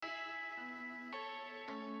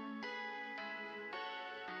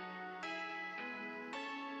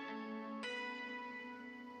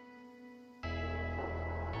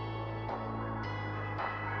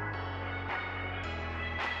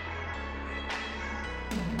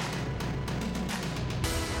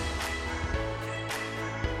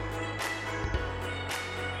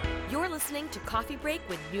listening to Coffee Break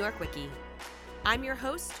with New York Wiki. I'm your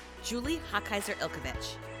host, Julie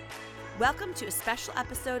Hochheiser-Ilkovich. Welcome to a special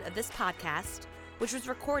episode of this podcast, which was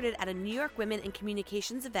recorded at a New York Women in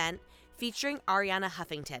Communications event featuring Arianna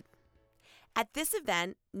Huffington. At this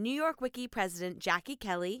event, New York Wiki President Jackie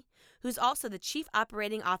Kelly, who's also the Chief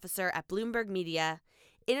Operating Officer at Bloomberg Media,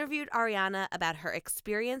 interviewed Arianna about her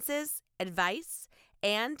experiences, advice,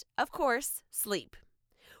 and, of course, sleep.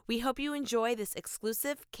 We hope you enjoy this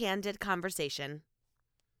exclusive, candid conversation.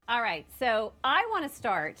 All right, so I want to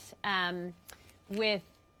start with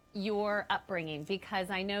your upbringing, because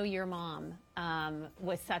I know your mom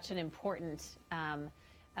was such an important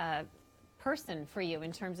person for you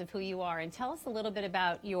in terms of who you are. And tell us a little bit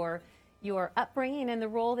about your upbringing and the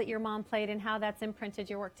role that your mom played and how that's imprinted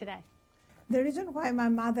your work today. The reason why my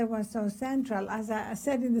mother was so central, as I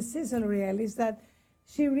said in the sizzle reel, is that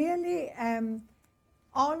she really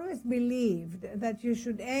always believed that you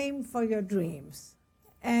should aim for your dreams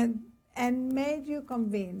and made you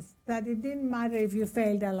convinced that it didn't matter if you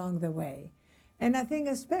failed along the way. And I think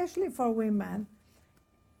especially for women,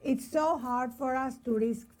 it's so hard for us to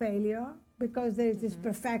risk failure because there's this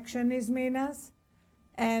perfectionism in us,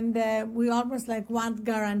 and we almost want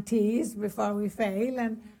guarantees before we fail,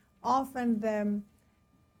 and often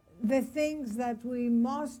the things that we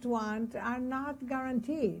most want are not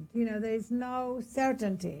guaranteed. You know, there is no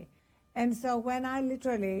certainty. And so when I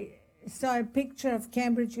literally saw a picture of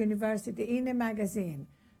Cambridge University in a magazine,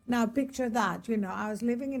 now picture that, I was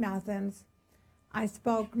living in Athens, I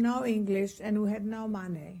spoke no English, and we had no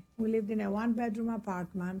money. We lived in a one-bedroom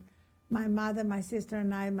apartment. My mother, my sister,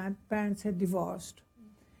 and my parents had divorced.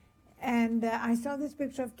 And I saw this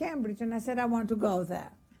picture of Cambridge, and I said, I want to go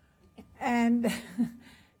there. And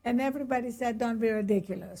and everybody said, don't be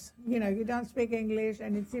ridiculous. You don't speak English,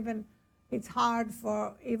 and it's hard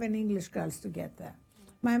for even English girls to get there.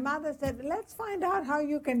 My mother said, let's find out how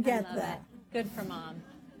you can get there. Good for Mom.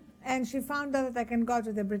 And she found out that I can go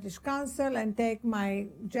to the British Council and take my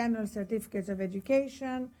general certificates of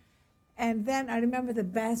education. And then I remember the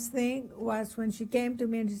best thing was when she came to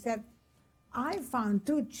me and she said, I found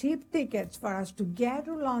 2 cheap tickets for us to get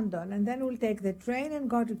to London, and then we'll take the train and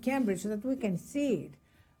go to Cambridge so that we can see it.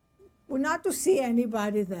 Well, not to see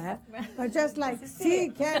anybody there, but just see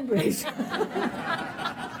Cambridge. But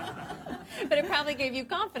it probably gave you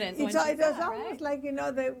confidence. It was almost right?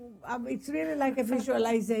 It's really like a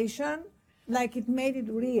visualization, like it made it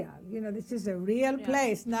real. This is a real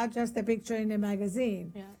place, not just a picture in a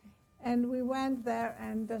magazine. Yeah. And we went there,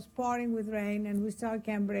 and it was pouring with rain, and we saw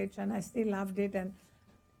Cambridge, and I still loved it.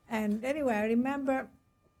 And anyway, I remember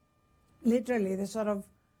literally the sort of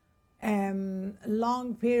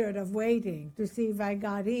long period of waiting to see if I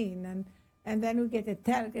got in, and then we get a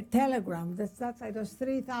telegram. That's it was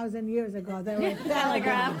 3,000 years ago. There were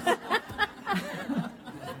telegrams.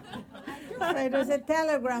 So it was a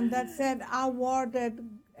telegram that said awarded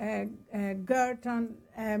Girton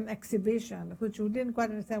exhibition, which we didn't quite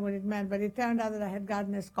understand what it meant, but it turned out that I had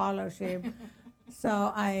gotten a scholarship.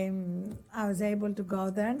 So I was able to go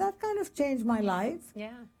there, and that kind of changed my life.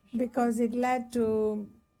 Yeah. Because it led to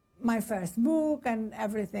my first book and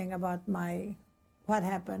everything about what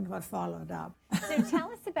happened, what followed up. So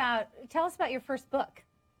tell us about your first book.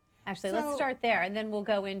 Actually, let's start there, and then we'll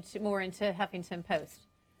go into Huffington Post.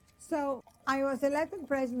 So I was elected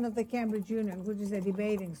president of the Cambridge Union, which is a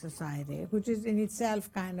debating society, which is in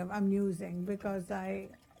itself kind of amusing because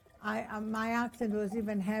my accent was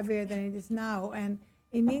even heavier than it is now. And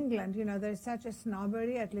in England, there's such a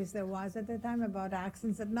snobbery, at least there was at the time, about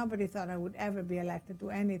accents that nobody thought I would ever be elected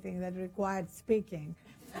to anything that required speaking.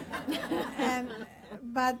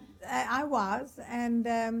 But I was, and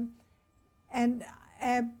an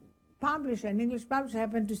English publisher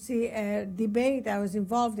happened to see a debate I was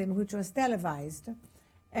involved in, which was televised.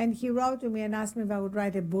 And he wrote to me and asked me if I would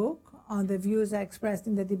write a book on the views I expressed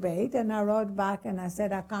in the debate. And I wrote back and I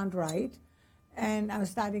said, I can't write. And I was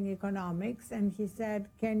studying economics. And he said,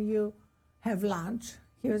 can you have lunch?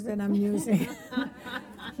 He was an amusing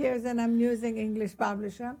English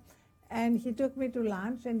publisher. And he took me to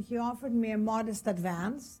lunch, and he offered me a modest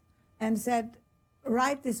advance and said,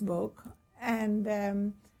 write this book. And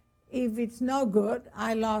if it's no good,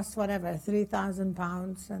 I lost whatever, 3,000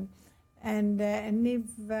 pounds, and if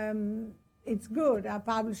it's good, I'll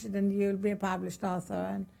publish it, and you'll be a published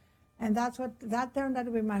author, and that turned out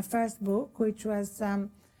to be my first book, which was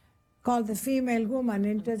called The Female Woman.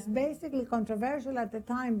 It was basically controversial at the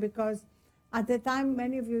time because at the time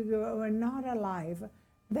many of you were not alive.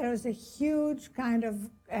 There was a huge kind of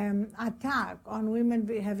attack on women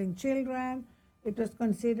having children. It was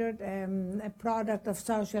considered a product of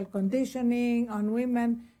social conditioning on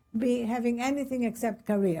women be having anything except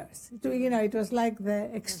careers. It was like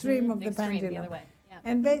the extreme of the Extreme, pendulum. the other way. Yeah.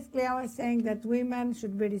 And basically, I was saying that women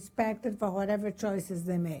should be respected for whatever choices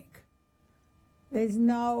they make. There's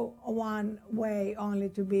no one way only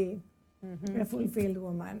to be a fulfilled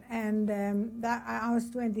woman. And I was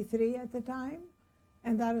 23 at the time,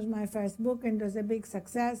 and that was my first book, and it was a big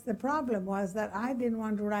success. The problem was that I didn't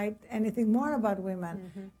want to write anything more about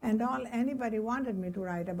women, and all anybody wanted me to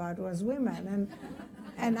write about was women.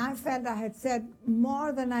 And I felt I had said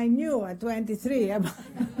more than I knew at 23 about.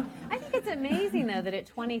 I think it's amazing, though, that at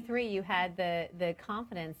 23 you had the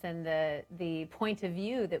confidence and the point of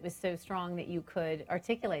view that was so strong that you could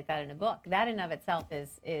articulate that in a book. That in of itself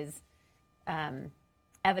is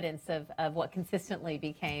evidence of what consistently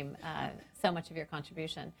became so much of your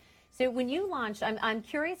contribution. So when you launched, I'm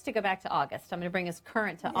curious to go back to August. I'm going to bring us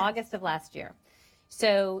current to August of last year.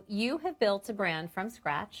 So you have built a brand from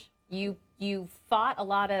scratch. You fought a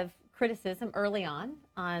lot of criticism early on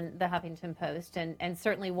the Huffington Post and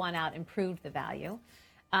certainly won out and proved the value.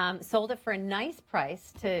 Sold it for a nice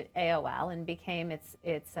price to AOL and became its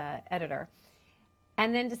editor.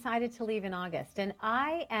 And then decided to leave in August. And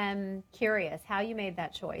I am curious how you made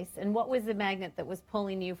that choice and what was the magnet that was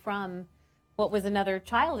pulling you from what was another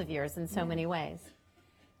child of yours in so many ways.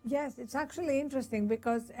 Yes, it's actually interesting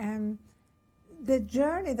because the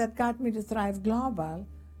journey that got me to Thrive Global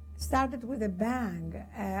started with a bang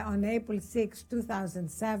on April 6,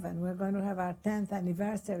 2007. We're going to have our 10th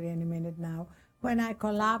anniversary in a minute now, when I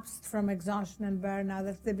collapsed from exhaustion and burnout.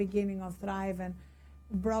 That's the beginning of Thrive, and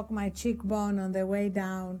broke my cheekbone on the way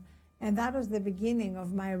down. And that was the beginning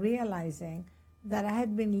of my realizing that I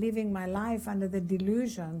had been living my life under the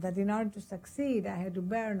delusion that in order to succeed, I had to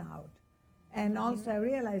burn out. And also I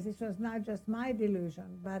realized this was not just my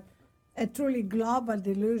delusion, but a truly global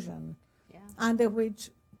delusion under which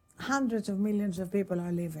hundreds of millions of people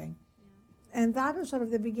are living. And that was sort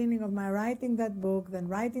of the beginning of my writing that book, then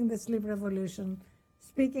writing The Sleep Revolution,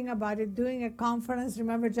 speaking about it, doing a conference.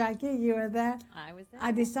 Remember, Jackie, you were there? I was there.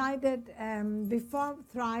 I decided before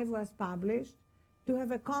Thrive was published to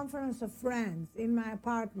have a conference of friends in my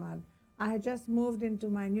apartment. I had just moved into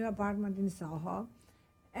my new apartment in Soho,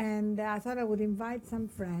 and I thought I would invite some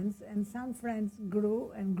friends, and some friends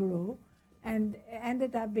grew and grew, and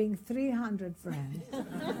ended up being 300 friends.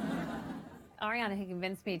 Arianna had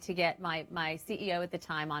convinced me to get my CEO at the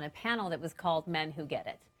time on a panel that was called Men Who Get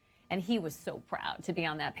It. And he was so proud to be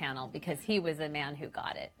on that panel because he was a man who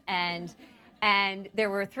got it. And there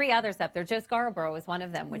were three others up there. Joe Scarborough was one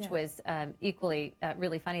of them, which was equally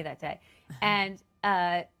really funny that day. And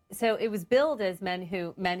so it was billed as Men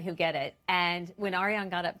Who Get It. And when Arianna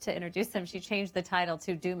got up to introduce them, she changed the title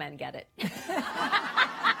to Do Men Get It?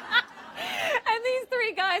 And these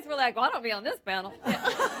three guys were like, well, I don't be on this panel.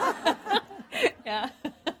 Yeah,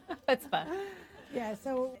 that's fun. Yeah,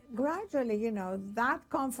 so gradually, that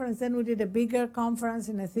conference, then we did a bigger conference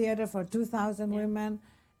in a theater for 2,000 women.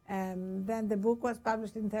 Then the book was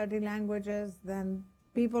published in 30 languages. Then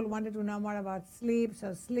people wanted to know more about sleep,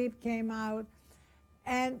 so Sleep came out.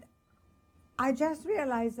 And I just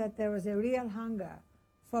realized that there was a real hunger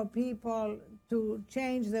for people to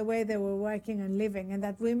change the way they were working and living, and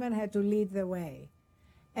that women had to lead the way.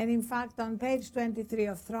 And in fact, on page 23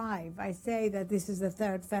 of Thrive, I say that this is the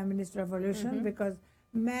third feminist revolution because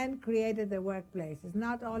men created the workplaces.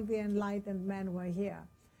 Not all the enlightened men were here,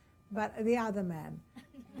 but the other men.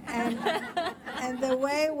 And the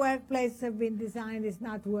way workplaces have been designed is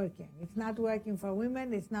not working. It's not working for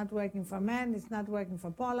women, it's not working for men, it's not working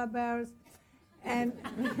for polar bears. And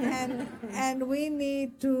we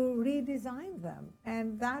need to redesign them.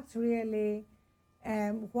 And that's really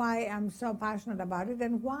why I'm so passionate about it,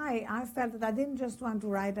 and why I felt that I didn't just want to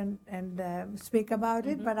write and speak about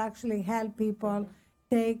it, but actually help people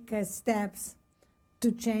take steps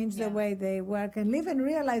to change the way they work and live, and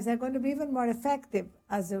realize they're going to be even more effective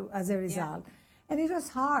as a result. And it was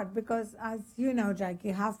hard because, as you know,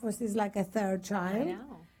 Jackie, HuffPost is like a third child. I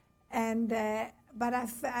know. And but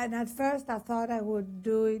at first I thought I would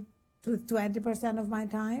do it to 20% of my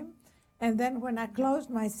time. And then when I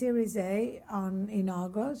closed my Series A in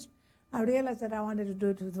August, I realized that I wanted to do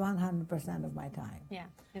it with 100% of my time. Yeah.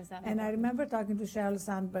 And I remember talking to Sheryl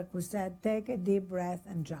Sandberg, who said, take a deep breath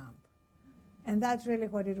and jump. And that's really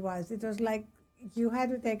what it was. It was like you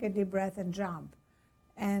had to take a deep breath and jump.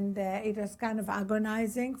 And it was kind of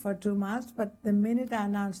agonizing for 2 months, but the minute I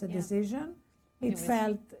announced the decision, it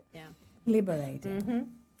felt liberating.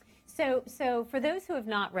 So for those who have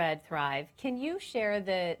not read Thrive, can you share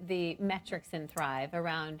the metrics in Thrive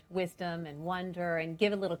around wisdom and wonder, and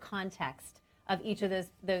give a little context of each of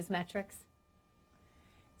those metrics?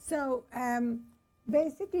 So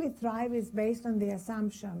Basically, Thrive is based on the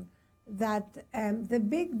assumption that the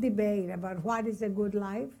big debate about what is a good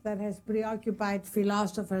life that has preoccupied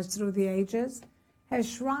philosophers through the ages has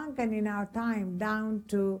shrunken in our time down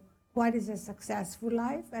to what is a successful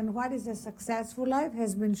life, and what is a successful life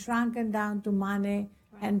has been shrunken down to money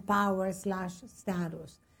and power /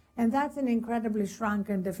 status. And that's an incredibly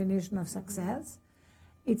shrunken definition of success.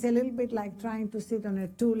 It's a little bit like trying to sit on a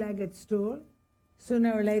two-legged stool.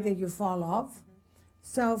 Sooner or later you fall off.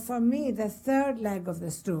 So for me, the third leg of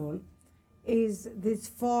the stool is these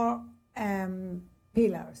four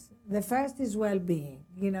pillars. The first is well-being.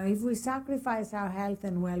 If we sacrifice our health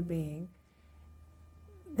and well-being,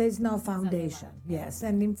 there's no foundation. Yes,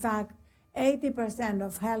 and in fact, 80%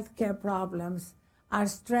 of healthcare problems are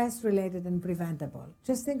stress-related and preventable.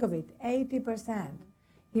 Just think of it, 80%.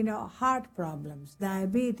 Heart problems,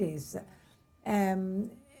 diabetes,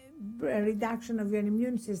 reduction of your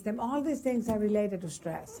immune system, all these things are related to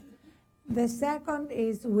stress. The second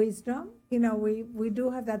is wisdom. We do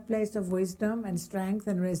have that place of wisdom and strength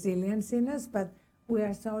and resilience in us, but we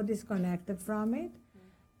are so disconnected from it.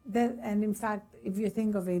 And in fact, if you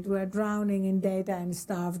think of it, we're drowning in data and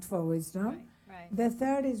starved for wisdom. Right. The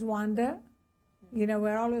third is wonder.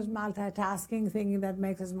 We're always multitasking, thinking that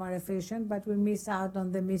makes us more efficient, but we miss out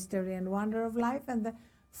on the mystery and wonder of life. And the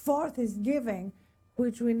fourth is giving,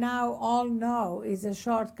 which we now all know is a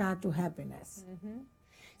shortcut to happiness. Mm-hmm.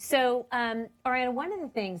 So, Arianna, one of the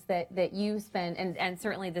things that you spend, and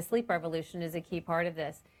certainly the sleep revolution is a key part of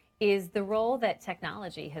this, is the role that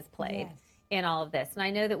technology has played. Yes. In all of this. And I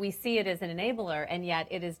know that we see it as an enabler, and yet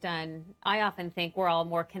it is done, I often think we're all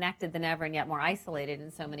more connected than ever and yet more isolated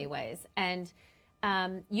in so many ways. And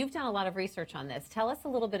you've done a lot of research on this. Tell us a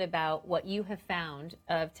little bit about what you have found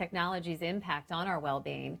of technology's impact on our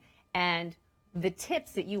well-being and the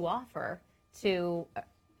tips that you offer to,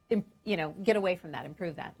 get away from that,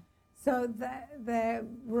 improve that. So the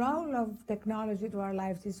role of technology to our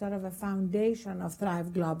lives is sort of a foundation of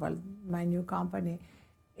Thrive Global, my new company,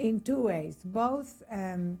 in two ways, both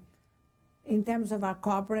in terms of our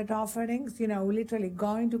corporate offerings, we literally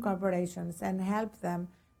go into corporations and help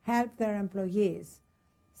their employees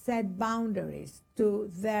set boundaries to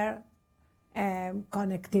their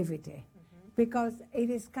connectivity. Because it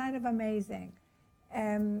is kind of amazing.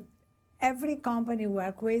 Every company we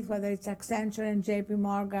work with, whether it's Accenture and JP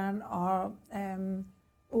Morgan or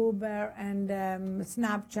Uber and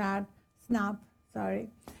Snap,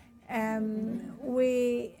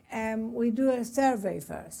 we do a survey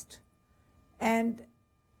first, and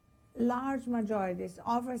large majorities,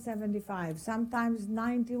 over 75, sometimes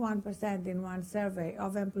 91% in one survey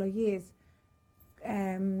of employees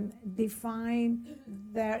define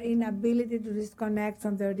their inability to disconnect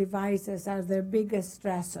from their devices as their biggest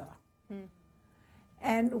stressor.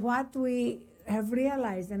 And what we have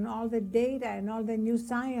realized, and all the data and all the new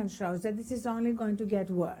science shows, that this is only going to get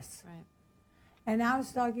worse. Right. And I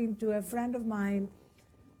was talking to a friend of mine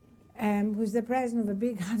who's the president of a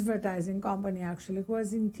big advertising company, actually, who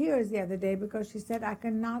was in tears the other day because she said, I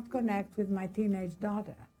cannot connect with my teenage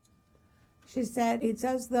daughter. She said, it's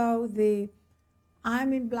as though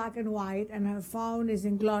I'm in black and white and her phone is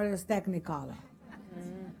in glorious Technicolor.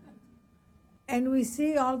 And we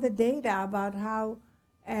see all the data about how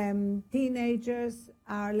teenagers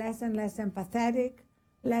are less and less empathetic,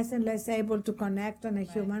 less and less able to connect on a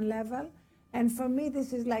human level. And for me,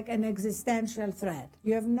 this is like an existential threat.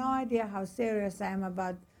 You have no idea how serious I am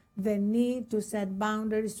about the need to set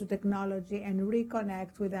boundaries to technology and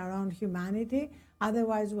reconnect with our own humanity.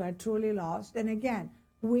 Otherwise, we are truly lost. And again,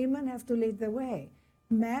 women have to lead the way.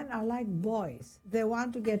 Men are like boys. They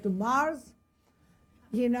want to get to Mars.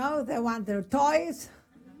 They want their toys.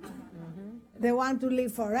 They want to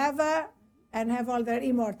live forever and have all their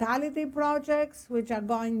immortality projects, which are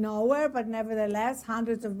going nowhere, but nevertheless,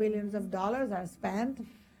 hundreds of billions of dollars are spent,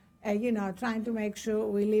 trying to make sure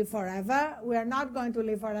we live forever. We are not going to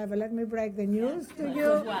live forever. Let me break the news to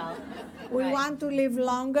you. Well, we want to live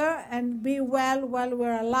longer and be well while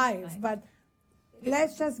we're alive. Right. But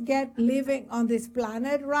let's just get living on this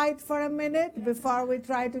planet right for a minute before we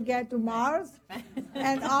try to get to Mars.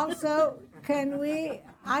 And also,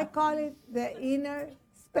 I call it the inner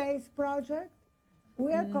space project.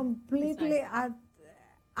 We are completely at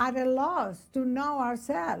a loss to know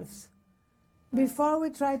ourselves. Before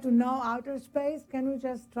we try to know outer space, can we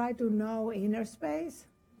just try to know inner space?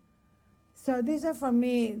 So these are, for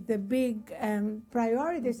me, the big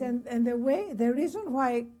priorities. And the reason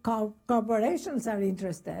why corporations are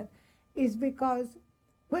interested is because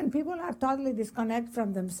when people are totally disconnected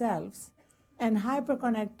from themselves and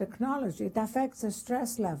hyperconnect technology, it affects the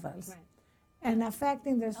stress levels. Right. And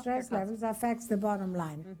affecting their stress costs. levels affects the bottom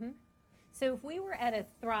line. So if we were at a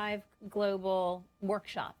Thrive Global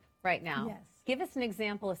workshop right now, Yes. give us an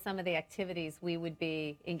example of some of the activities we would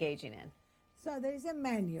be engaging in. So there is a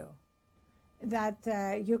menu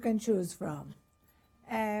that you can choose from.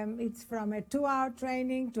 It's from a 2-hour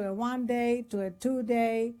training to a 1-day to a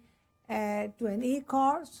 2-day to an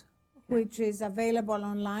e-course, which is available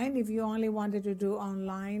online if you only wanted to do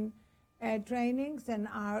online trainings. And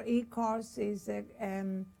our e-course is a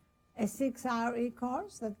 6-hour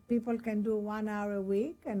e-course that people can do 1 hour a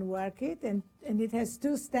week and work it. And it has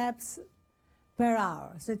 2 steps per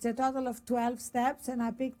hour. So it's a total of 12 steps. And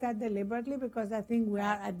I picked that deliberately because I think we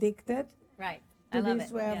are addicted Right. to I love this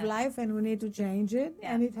it. way of Yeah. life, and we need to change it.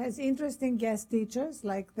 Yeah. And it has interesting guest teachers,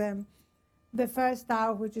 like the first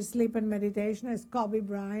hour, which is sleep and meditation, is Kobe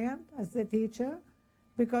Bryant as the teacher.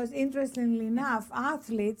 Because interestingly enough,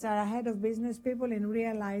 athletes are ahead of business people in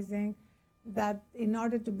realizing that in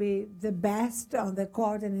order to be the best on the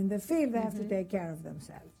court and in the field, they have to take care of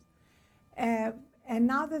themselves.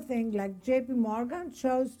 Another thing, like JP Morgan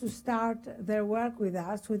chose to start their work with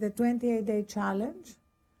us with a 28-day challenge,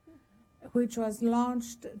 which was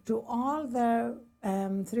launched to all their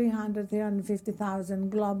 350,000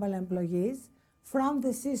 global employees from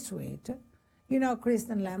the C-suite. You know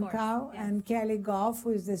Kristen Lemkow yes. and Kelly Goff,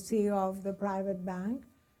 who is the CEO of the private bank.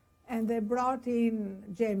 And they brought in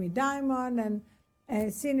Jamie Dimon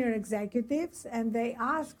and senior executives, and they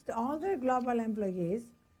asked all their global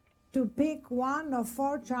employees to pick one of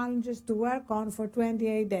 4 challenges to work on for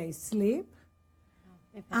 28 days. Sleep,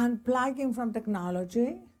 unplugging from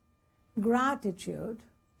technology, gratitude,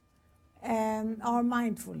 or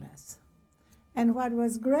mindfulness. And what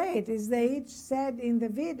was great is they each said in the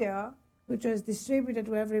video, which was distributed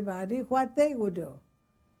to everybody, what they would do.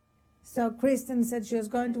 So Kristen said she was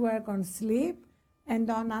going to work on sleep and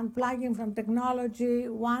on unplugging from technology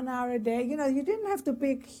 1 hour a day. You know, you didn't have to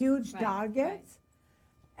pick huge Right, targets.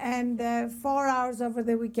 And 4 hours over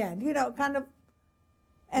the weekend, you know, kind of.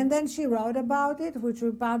 And then she wrote about it, which we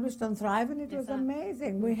published on Thrive, and it was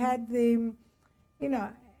amazing. We had the, you know,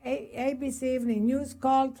 ABC Evening News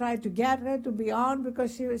call, tried to get her to be on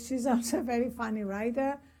because she's also a very funny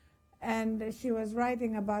writer. And she was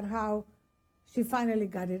writing about how she finally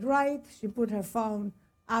got it right. She put her phone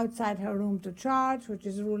outside her room to charge, which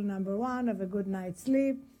is rule number 1 of a good night's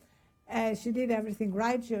sleep. She did everything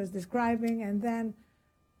right, she was describing. And then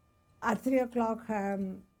at 3 o'clock, her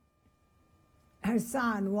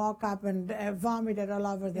son woke up and vomited all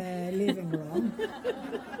over the living room.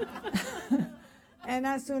 And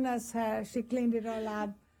as soon as she cleaned it all up,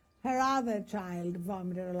 her other child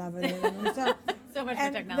vomited all over the living room. So much for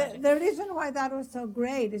and technology. the reason why that was so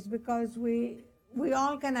great is because we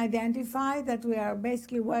all can identify that we are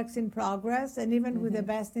basically works in progress, and even with the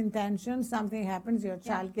best intentions, something happens, your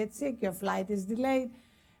child gets sick, your flight is delayed.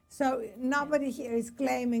 So nobody here is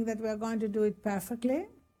claiming that we're going to do it perfectly,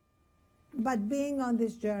 but being on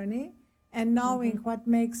this journey and knowing what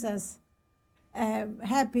makes us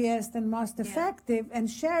happiest and most effective, and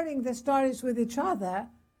sharing the stories with each other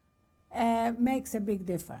makes a big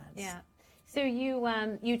difference. Yeah. So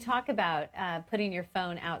you talk about putting your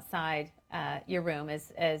phone outside your room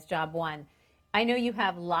as job 1. I know you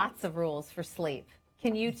have lots of rules for sleep.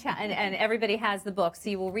 Can you tell? And everybody has the book, so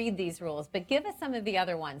you will read these rules. But give us some of the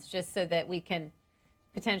other ones, just so that we can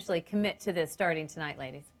potentially commit to this starting tonight,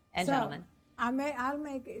 ladies and gentlemen. I'll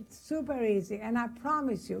make it super easy, and I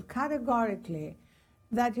promise you categorically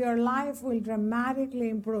that your life will dramatically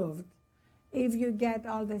improve if you get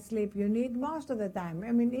all the sleep you need most of the time.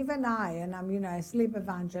 I mean, even I, and I'm, you know, a sleep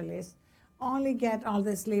evangelist, only get all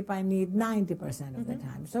the sleep I need 90% of the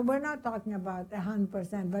time. So we're not talking about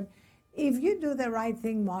 100%, but if you do the right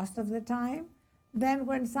thing most of the time, then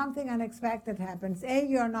when something unexpected happens, A,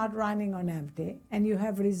 you're not running on empty, and you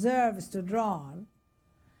have reserves to draw on,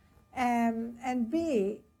 and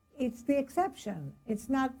B, it's the exception. It's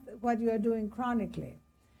not what you're doing chronically.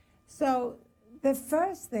 So the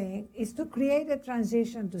first thing is to create a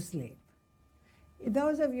transition to sleep.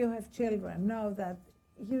 Those of you who have children know that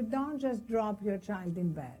you don't just drop your child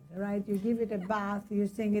in bed, right? You give it a bath, you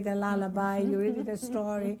sing it a lullaby, you read it a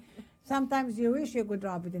story. Sometimes you wish you could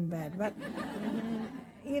drop it in bed, but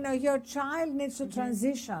you know, your child needs to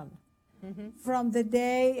transition from the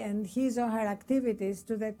day and his or her activities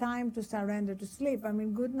to the time to surrender to sleep. I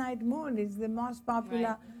mean, Goodnight Moon is the most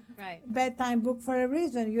popular bedtime book for a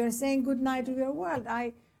reason. You're saying goodnight to your world.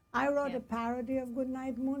 I wrote a parody of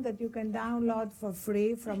Goodnight Moon that you can download for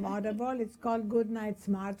free from Audible. It's called Goodnight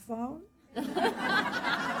Smartphone.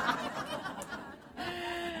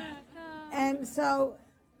 And so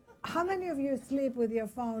How many of you sleep with your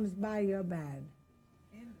phones by your bed?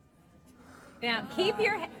 Now, keep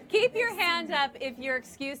your hand up if your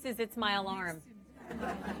excuse is it's my alarm.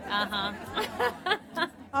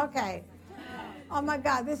 Okay. Oh my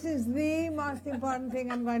God, this is the most important thing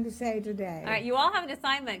I'm going to say today. All right, you all have an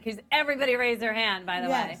assignment because everybody raised their hand, by the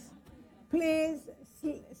way. Yes. Please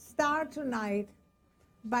start tonight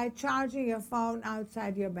by charging your phone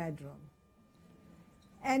outside your bedroom.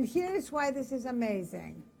 And here is why this is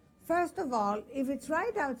amazing. First of all, if it's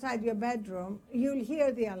right outside your bedroom, you'll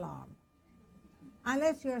hear the alarm.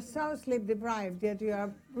 Unless you're so sleep deprived that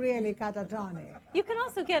you're really catatonic. You can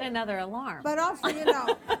also get another alarm. But also, I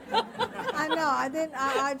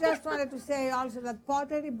just wanted to say also that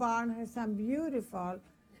Pottery Barn has some beautiful,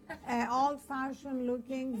 old-fashioned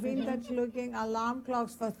looking, vintage looking alarm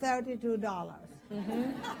clocks for $32.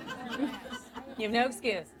 You have no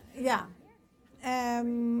excuse. Yeah.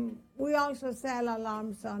 We also sell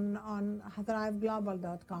alarms on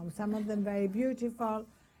thriveglobal.com, some of them very beautiful.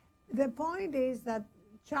 The point is that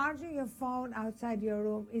charging your phone outside your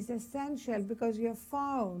room is essential because your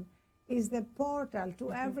phone is the portal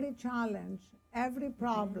to every challenge, every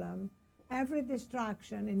problem, every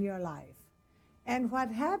distraction in your life. And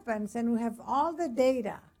what happens, and we have all the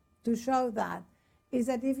data to show that, is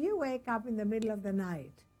that if you wake up in the middle of the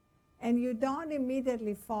night and you don't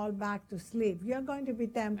immediately fall back to sleep, you're going to be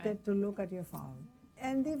tempted to look at your phone.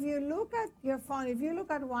 And if you look at your phone, if you look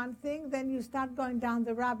at one thing, then you start going down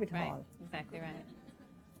the rabbit hole. Exactly right.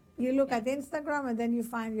 You look at Instagram, and then you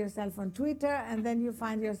find yourself on Twitter, and then you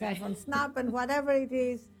find yourself on Snap, and whatever it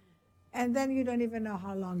is, and then you don't even know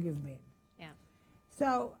how long you've been. Yeah.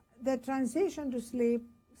 So the transition to sleep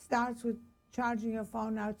starts with charging your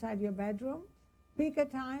phone outside your bedroom. Pick a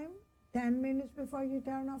time, 10 minutes before you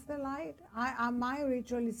turn off the light. My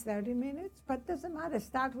ritual is 30 minutes, but doesn't matter.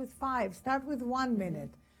 Start with 5. Start with 1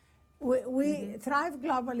 minute. Thrive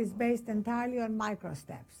Global is based entirely on micro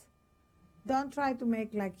steps. Don't try to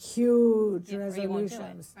make like huge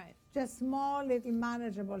resolutions. Right. Just small, little,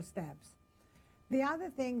 manageable steps. The other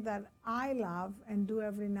thing that I love and do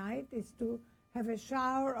every night is to have a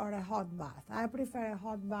shower or a hot bath. I prefer a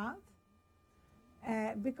hot bath.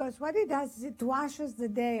 Because what it does is it washes the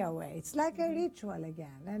day away. It's like a ritual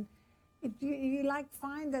again. And you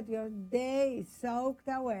find that your day is soaked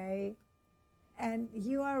away and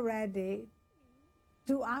you are ready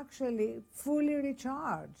to actually fully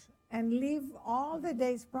recharge and leave all the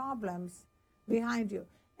day's problems behind you.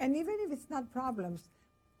 And even if it's not problems,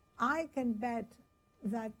 I can bet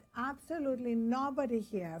that absolutely nobody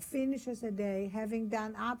here finishes a day having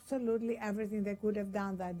done absolutely everything they could have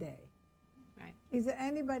done that day. Is there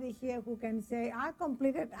anybody here who can say, I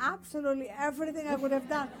completed absolutely everything I could have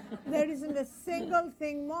done? There isn't a single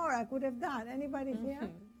thing more I could have done. Anybody here?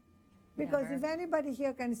 Because if anybody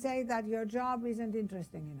here can say that, your job isn't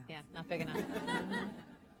interesting enough. Yeah, not big enough.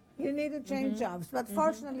 You need to change jobs. But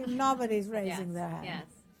fortunately, nobody's raising their hand. Yes.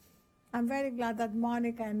 I'm very glad that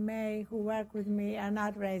Monica and May, who work with me, are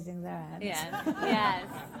not raising their hands. Yes,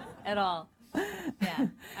 at all. Yeah.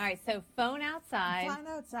 All right. So phone outside. Phone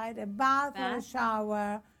outside, a bath or a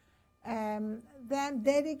shower, then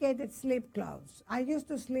dedicated sleep clothes. I used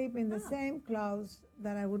to sleep in the same clothes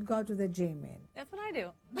that I would go to the gym in. That's what I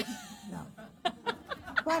do. No.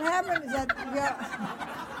 What happens is that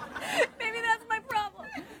maybe that's my problem.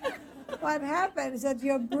 What happens is that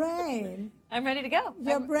your brain. I'm ready to go.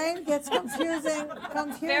 Your brain gets confusing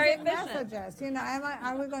Very efficient. messages.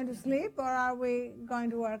 Are we going to sleep or are we going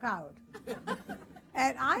to work out?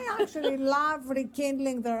 And I actually love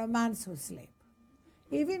rekindling the romance with sleep.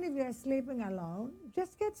 Even if you're sleeping alone,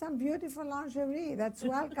 just get some beautiful lingerie that's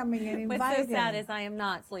welcoming and inviting. What's so sad is I am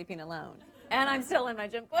not sleeping alone, and I'm still in my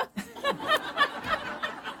gym clothes.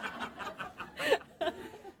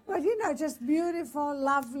 But just beautiful,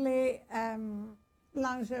 lovely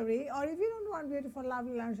lingerie. Or if you don't want beautiful,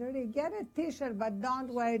 lovely lingerie, get a T-shirt, but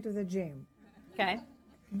don't wear it to the gym. Okay.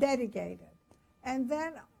 Dedicated. And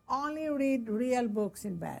then only read real books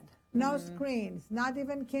in bed. No screens, not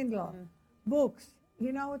even Kindle. Books.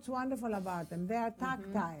 You know what's wonderful about them? They are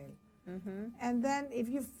tactile. And then if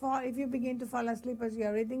you begin to fall asleep as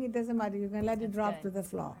you're reading, it doesn't matter. You can let it drop to the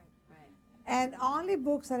floor. And only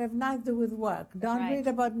books that have nothing to do with work. Don't read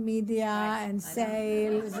about media and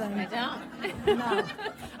sales. I don't. No.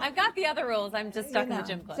 I've got the other rules. I'm just stuck in the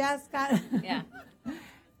gym clothes. Just Yeah.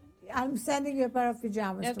 I'm sending you a pair of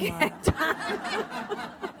pajamas tomorrow.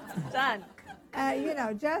 Done.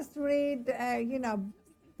 Just read,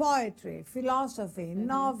 poetry, philosophy,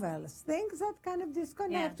 novels, things that kind of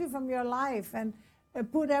disconnect you from your life and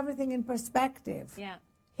put everything in perspective. Yeah.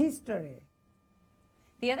 History.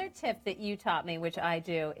 The other tip that you taught me, which I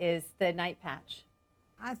do, is the night patch.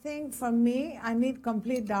 I think for me, I need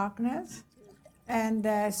complete darkness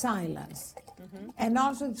and silence. And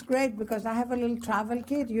also it's great because I have a little travel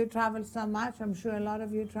kit. You travel so much. I'm sure a lot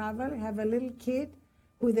of you travel. You have a little kit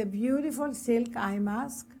with a beautiful silk eye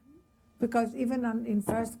mask, because even in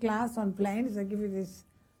first class on planes, they give you these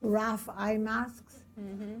rough eye masks.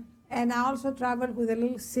 And I also travel with a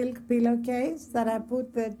little silk pillowcase that I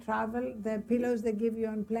put the pillows they give you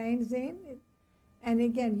on planes in. And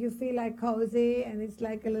again, you feel like cozy, and it's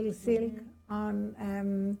like a little silk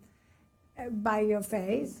on by your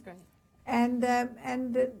face. Great. And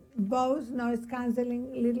Bose noise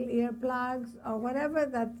cancelling little earplugs or whatever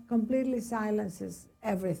that completely silences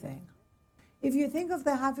everything. If you think of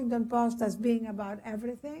the Huffington Post as being about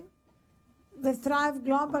everything, the Thrive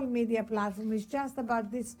Global Media Platform is just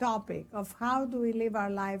about this topic of how do we live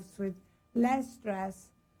our lives with less stress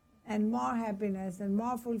and more happiness and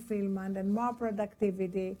more fulfillment and more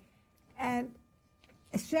productivity. And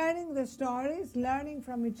sharing the stories, learning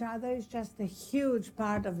from each other is just a huge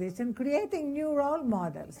part of this, and creating new role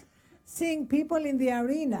models, seeing people in the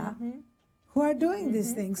arena who are doing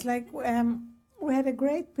these things. Like we had a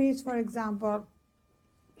great piece, for example,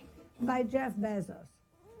 by Jeff Bezos.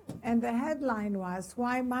 And the headline was,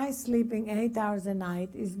 "Why my sleeping 8 hours a night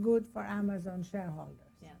is good for Amazon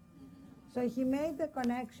shareholders." Yeah. So he made the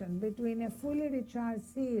connection between a fully recharged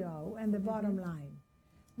CEO and the bottom line.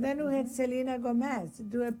 Then we had Selena Gomez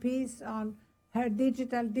do a piece on her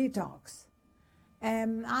digital detox.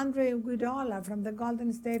 Andre Iguodala from the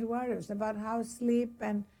Golden State Warriors about how sleep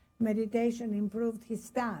and meditation improved his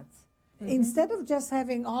stats. Instead of just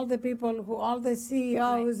having all the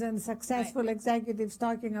CEOs and successful executives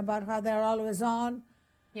talking about how they're always on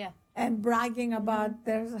and bragging about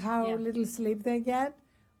how little sleep they get,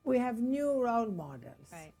 we have new role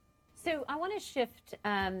models. Right. So I want to shift.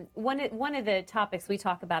 One of the topics we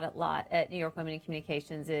talk about a lot at New York Women in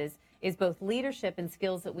Communications is both leadership and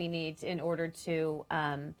skills that we need in order to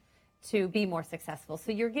be more successful.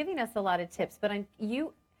 So you're giving us a lot of tips, but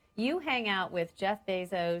you hang out with Jeff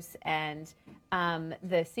Bezos and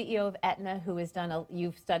the CEO of Aetna, who has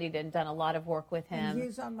you've studied and done a lot of work with him. And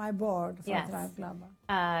he's on my board for Thrive Global.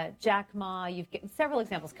 Jack Ma, you've given several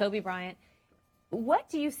examples, Kobe Bryant. What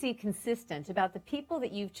do you see consistent about the people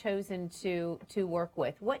that you've chosen to work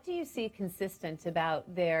with? What do you see consistent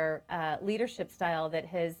about their leadership style that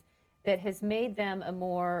has made them a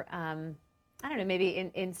more,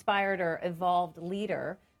 maybe inspired or evolved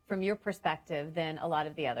leader from your perspective than a lot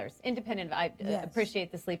of the others? Independent, I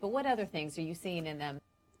appreciate the sleep, but what other things are you seeing in them?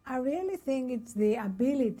 I really think it's the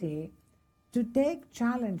ability to take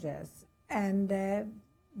challenges and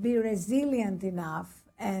be resilient enough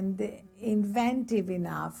and inventive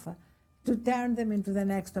enough to turn them into the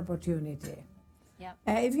next opportunity. Yep.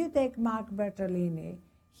 If you take Mark Bertolini,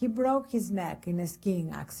 he broke his neck in a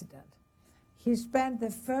skiing accident. He spent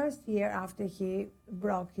the first year after he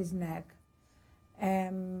broke his neck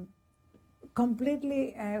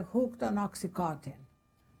completely hooked on Oxycontin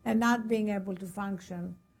and not being able to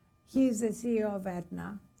function. He's the CEO of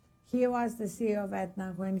Aetna. He was the CEO of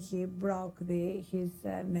Aetna when he broke his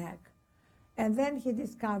neck. And then he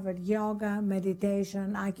discovered yoga,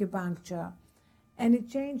 meditation, acupuncture, and it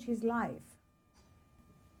changed his life.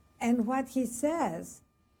 And what he says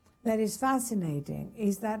that is fascinating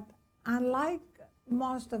is that unlike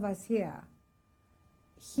most of us here,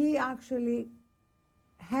 he actually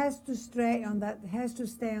has to stay on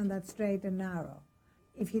that straight and narrow.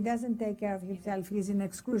 If he doesn't take care of himself, he's in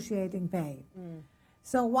excruciating pain.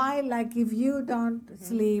 So while, like, if you don't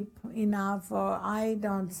sleep enough or I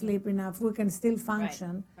don't sleep enough, we can still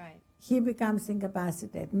function. Right. He becomes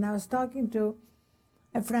incapacitated. And I was talking to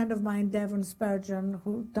a friend of mine, Devon Spurgeon,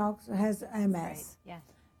 who has MS. Right. Yes.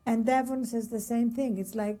 And Devon says the same thing.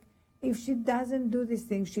 It's like, if she doesn't do these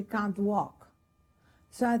things, she can't walk.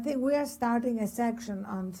 So I think we are starting a section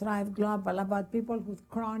on Thrive Global about people with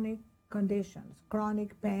chronic conditions,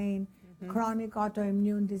 chronic pain, chronic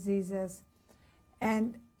autoimmune diseases,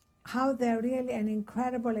 and how they're really an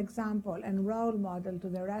incredible example and role model to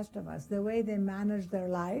the rest of us. The way they manage their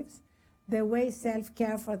lives, the way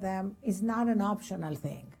self-care for them is not an optional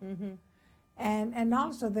thing. And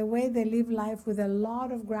also the way they live life with a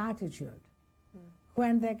lot of gratitude,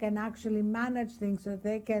 when they can actually manage things so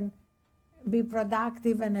they can be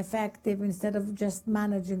productive and effective instead of just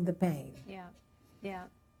managing the pain. Yeah.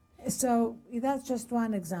 So that's just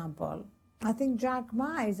one example. I think Jack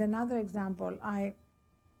Ma is another example.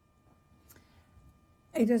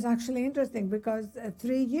 It was actually interesting because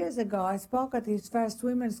 3 years ago I spoke at his first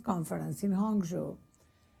women's conference in Hangzhou,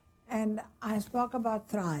 and I spoke about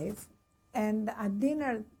Thrive, And at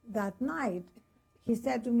dinner that night, he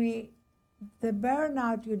said to me, the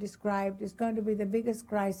burnout you described is going to be the biggest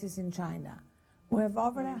crisis in China. We have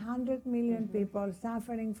over 100 million people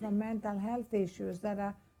suffering from mental health issues that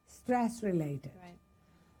are stress-related. Right.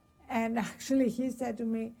 And actually, he said to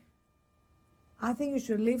me, I think you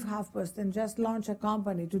should leave HuffPost and just launch a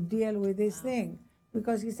company to deal with this thing.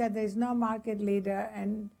 Because he said there's no market leader,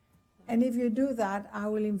 and if you do that, I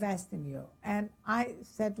will invest in you. And I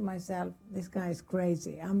said to myself, this guy is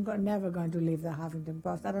crazy. I'm never going to leave the Huffington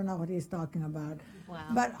Post. I don't know what he's talking about. Wow.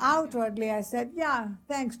 But outwardly, I said, yeah,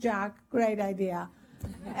 thanks, Jack. Great idea.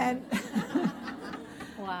 And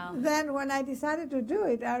Wow. then when I decided to do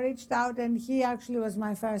it, I reached out, and he actually was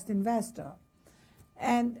my first investor.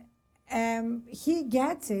 And he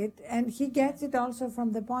gets it, and he gets it also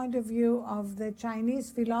from the point of view of the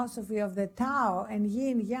Chinese philosophy of the Tao and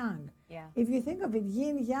Yin Yang. Yeah. If you think of it,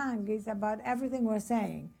 Yin Yang is about everything we're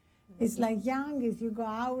saying. It's like Yang is you go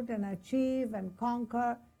out and achieve and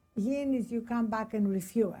conquer. Yin is you come back and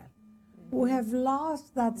refuel. We have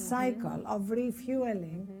lost that cycle of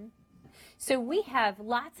refueling. So we have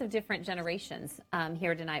lots of different generations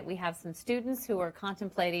here tonight. We have some students who are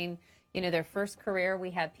contemplating, their first career.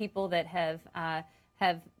 We have people that have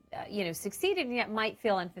succeeded and yet might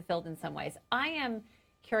feel unfulfilled in some ways. I am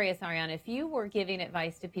curious, Ariana, if you were giving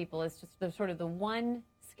advice to people as just the one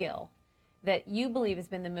skill that you believe has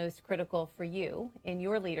been the most critical for you in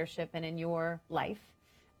your leadership and in your life,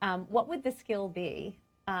 what would the skill be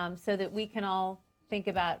so that we can all think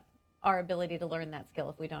about our ability to learn that skill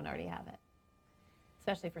if we don't already have it,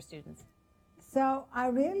 especially for students? So I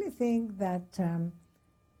really think that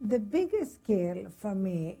the biggest skill for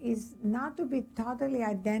me is not to be totally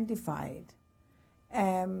identified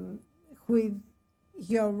with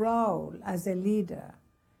your role as a leader,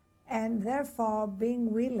 and therefore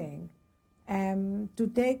being willing to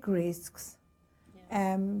take risks,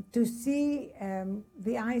 to see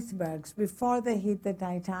the icebergs before they hit the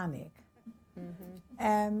Titanic,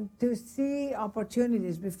 to see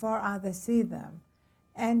opportunities before others see them,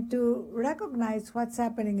 and to recognize what's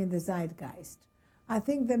happening in the zeitgeist. I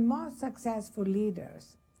think the most successful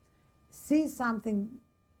leaders see something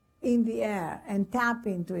in the air and tap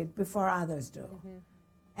into it before others do.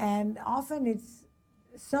 And often it's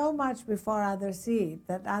so much before others see it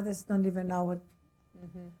that others don't even know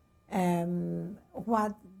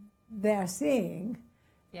what they're seeing.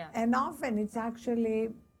 Yeah. And often it's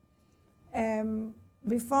actually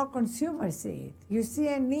before consumers see it. You see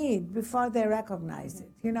a need before they recognize it.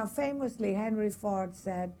 Famously, Henry Ford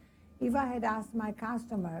said, if I had asked my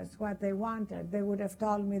customers what they wanted, they would have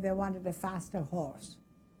told me they wanted a faster horse.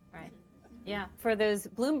 Right. Yeah. For those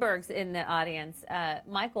Bloombergs in the audience,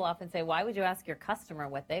 Michael often say, why would you ask your customer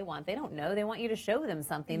what they want? They don't know. They want you to show them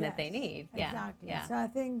something that they need. Exactly. Yeah. So I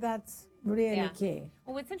think that's really key.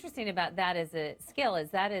 Well, what's interesting about that as a skill is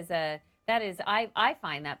I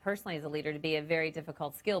find that personally as a leader to be a very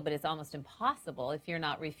difficult skill, but it's almost impossible if you're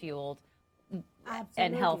not refueled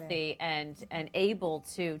and healthy and able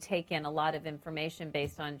to take in a lot of information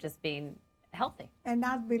based on just being healthy. And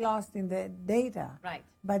not be lost in the data. Right.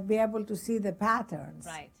 But be able to see the patterns.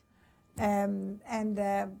 Right.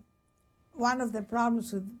 One of the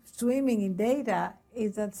problems with swimming in data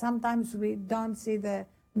is that sometimes we don't see the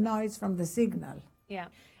noise from the signal. Yeah.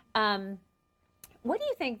 What do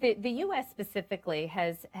you think that the U.S. specifically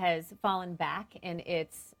has fallen back in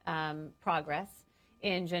its progress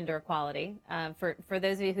in gender equality? For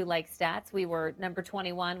those of you who like stats, we were number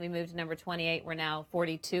 21, we moved to number 28, we're now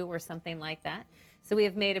 42 or something like that. So we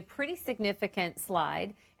have made a pretty significant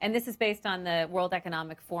slide, and this is based on the World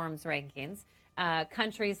Economic Forum's rankings.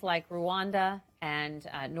 Countries like Rwanda and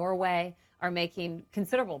Norway are making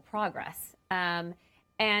considerable progress. And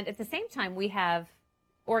at the same time, we have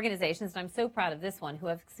organizations, and I'm so proud of this one, who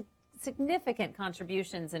have significant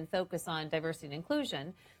contributions and focus on diversity and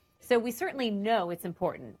inclusion. So we certainly know it's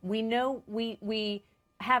important. We know we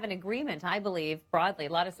have an agreement, I believe, broadly.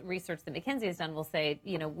 A lot of research that McKinsey has done will say,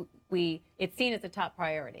 it's seen as a top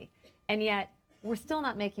priority. And yet we're still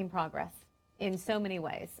not making progress in so many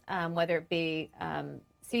ways, whether it be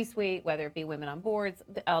C-suite, whether it be women on boards,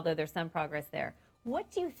 although there's some progress there.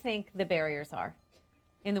 What do you think the barriers are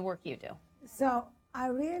in the work you do? So I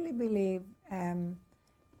really believe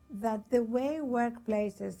that the way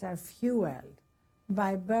workplaces are fueled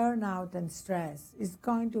by burnout and stress is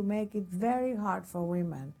going to make it very hard for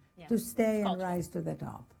women to stay and rise to the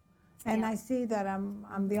top. And I see that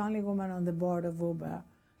I'm the only woman on the board of Uber,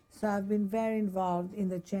 so I've been very involved in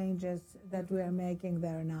the changes that we are making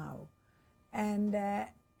there now. And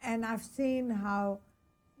I've seen how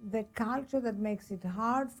the culture that makes it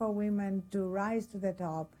hard for women to rise to the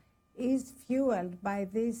top is fueled by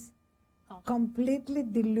this completely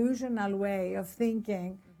delusional way of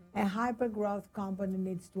thinking a hyper-growth company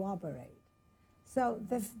needs to operate. So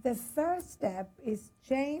the first step is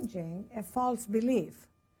changing a false belief.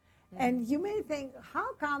 And you may think,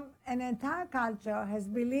 how come an entire culture has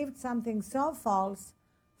believed something so false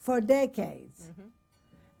for decades?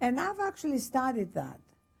 And I've actually studied that.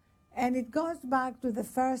 And it goes back to the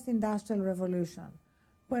first industrial revolution,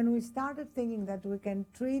 when we started thinking that we can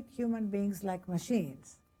treat human beings like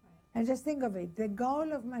machines. And just think of it, the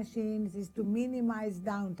goal of machines is to minimize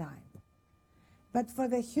downtime. But for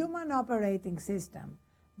the human operating system,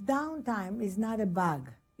 downtime is not a bug,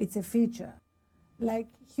 it's a feature. Like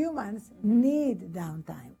humans need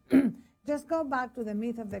downtime. Just go back to the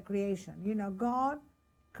myth of the creation. You know, God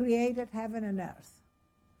created heaven and earth.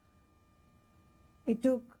 It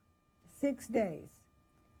took 6 days.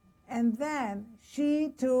 And then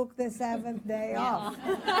she took the seventh day off.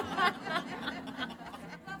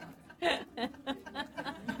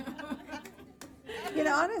 You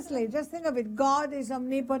know, honestly, just think of it. God is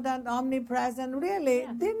omnipotent, omnipresent, really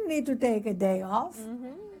didn't need to take a day off.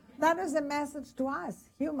 That is a message to us,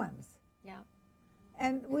 humans. Yeah.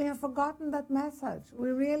 And we have forgotten that message.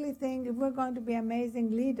 We really think if we're going to be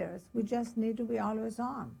amazing leaders, we just need to be always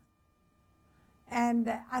on.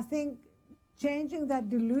 And I think changing that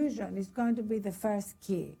delusion is going to be the first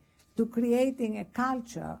key to creating a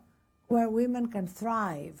culture where women can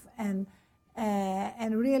thrive and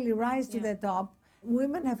really rise to the top.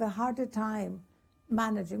 Women have a harder time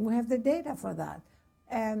managing. We have the data for that.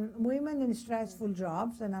 Women in stressful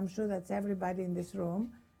jobs, and I'm sure that's everybody in this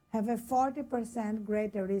room, have a 40%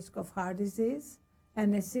 greater risk of heart disease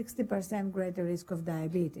and a 60% greater risk of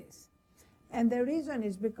diabetes. And the reason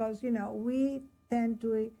is because, you know, we tend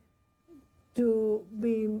to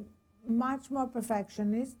be much more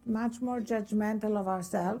perfectionist, much more judgmental of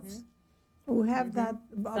ourselves. We have that,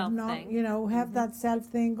 you know, have that self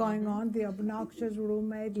thing going on, the obnoxious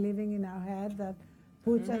roommate living in our head that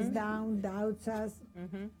puts us down, doubts us.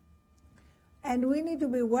 And we need to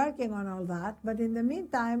be working on all that, but in the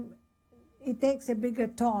meantime, it takes a bigger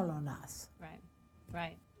toll on us. Right,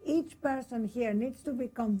 right. Each person here needs to be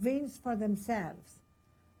convinced for themselves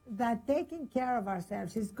that taking care of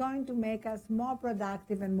ourselves is going to make us more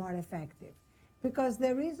productive and more effective. Because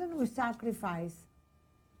the reason we sacrifice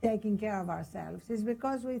taking care of ourselves is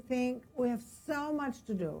because we think we have so much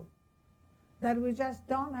to do that we just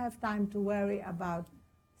don't have time to worry about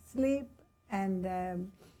sleep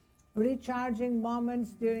and recharging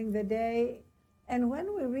moments during the day. And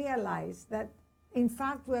when we realize that, in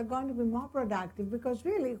fact, we're going to be more productive, because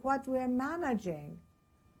really what we're managing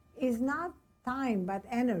is not time but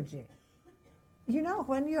energy. You know,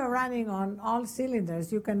 when you're running on all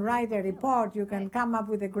cylinders, you can write a report, you can come up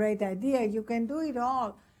with a great idea, you can do it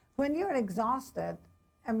all. When you're exhausted,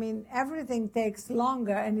 I mean, everything takes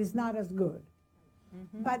longer and is not as good.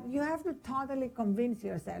 But you have to totally convince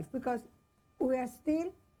yourself, because we are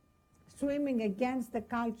still swimming against the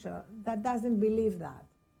culture that doesn't believe that.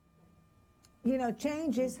 You know,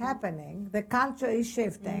 change is happening, the culture is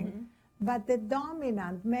shifting, but the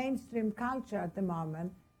dominant mainstream culture at the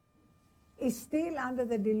moment is still under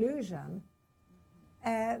the delusion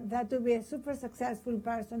that to be a super successful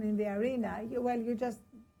person in the arena, you just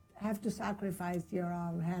have to sacrifice your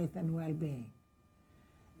own health and well-being.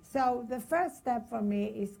 So the first step for me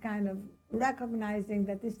is kind of recognizing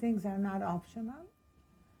that these things are not optional,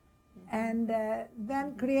 and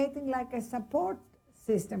then creating like a support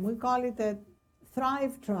system. We call it a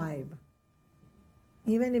Thrive Tribe.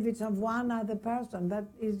 Even if it's of one other person, that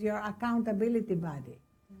is your accountability buddy.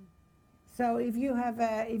 So if you have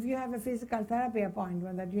a physical therapy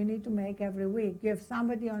appointment that you need to make every week, you have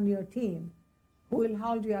somebody on your team who will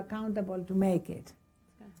hold you accountable to make it.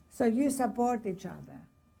 So you support each other.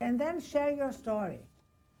 And then share your story.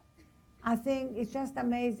 I think it's just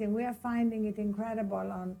amazing. We are finding it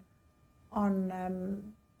incredible on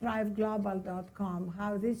thriveglobal.com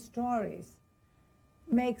how these stories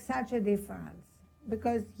make such a difference.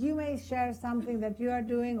 Because you may share something that you are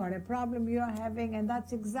doing or a problem you are having, and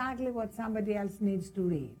that's exactly what somebody else needs to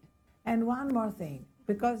read. And one more thing,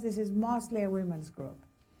 because this is mostly a women's group,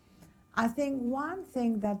 I think one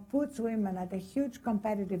thing that puts women at a huge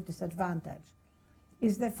competitive disadvantage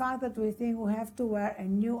is the fact that we think we have to wear a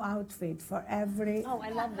new outfit for every... Oh, I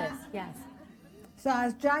love this, yes. So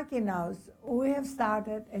as Jackie knows, we have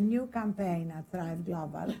started a new campaign at Thrive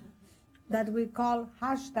Global that we call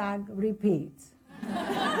 #repeats.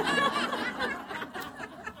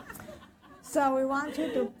 So we want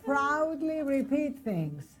you to proudly repeat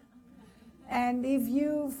things. And if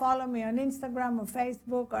you follow me on Instagram or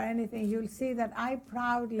Facebook or anything, you'll see that I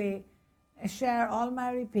proudly share all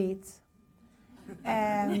my repeats.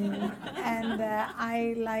 And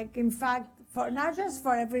I like, in fact, for not just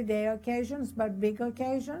for everyday occasions, but big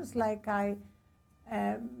occasions, like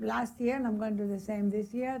last year, and I'm going to do the same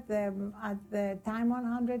this year, at the Time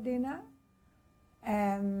 100 dinner,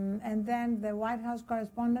 and then the White House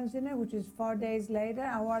Correspondents' Dinner, which is 4 days later,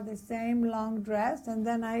 I wore the same long dress, and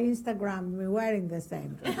then I Instagrammed me wearing the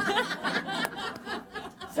same dress.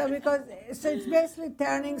 So it's basically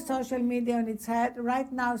turning social media on its head.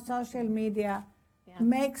 Right now, social media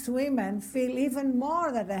makes women feel even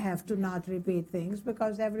more that they have to not repeat things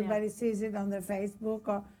because everybody sees it on their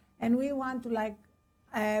Facebook, and we want to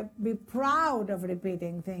be proud of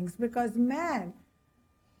repeating things because men,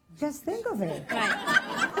 just think of it.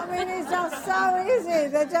 I mean, it's just so easy.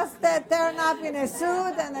 They just turn up in a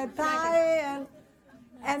suit and a tie,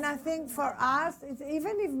 and I think for us,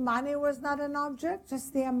 even if money was not an object,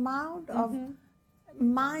 just the amount of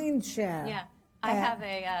mind share. Yeah, I have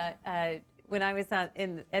when I was at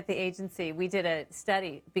the agency, we did a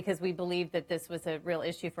study because we believed that this was a real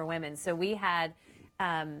issue for women. So we had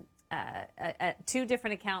 2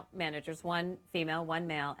 different account managers, one female, one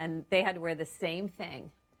male, and they had to wear the same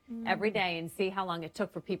thing every day and see how long it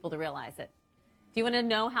took for people to realize it. Do you want to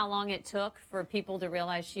know how long it took for people to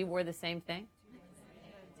realize she wore the same thing?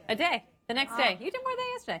 A day. The next day. You didn't wear that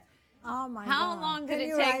yesterday. Oh my God. How long did Can it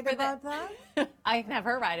you take write for about that? I can have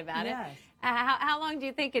her write about Yes. it. How long do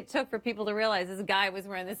you think it took for people to realize this guy was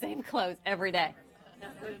wearing the same clothes every day?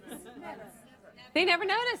 They never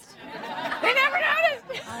noticed. They never noticed.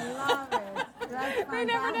 I love it. That's They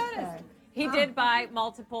never fantastic. noticed. He did buy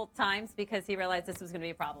multiple times because he realized this was going to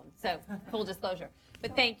be a problem. So, full disclosure.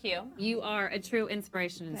 But thank you. You are a true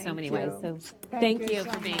inspiration in so Thank many you. ways. So, Thank thank you you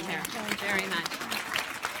so for being much. here Thank you. very much.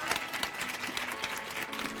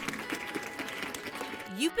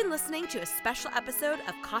 You've been listening to a special episode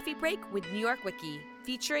of Coffee Break with New York Wiki,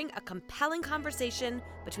 featuring a compelling conversation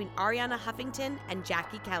between Arianna Huffington and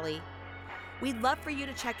Jackie Kelly. We'd love for you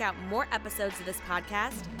to check out more episodes of this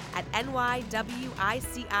podcast at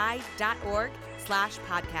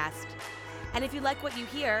nywici.org/podcast. And if you like what you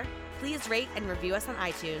hear, please rate and review us on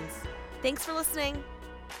iTunes. Thanks for listening.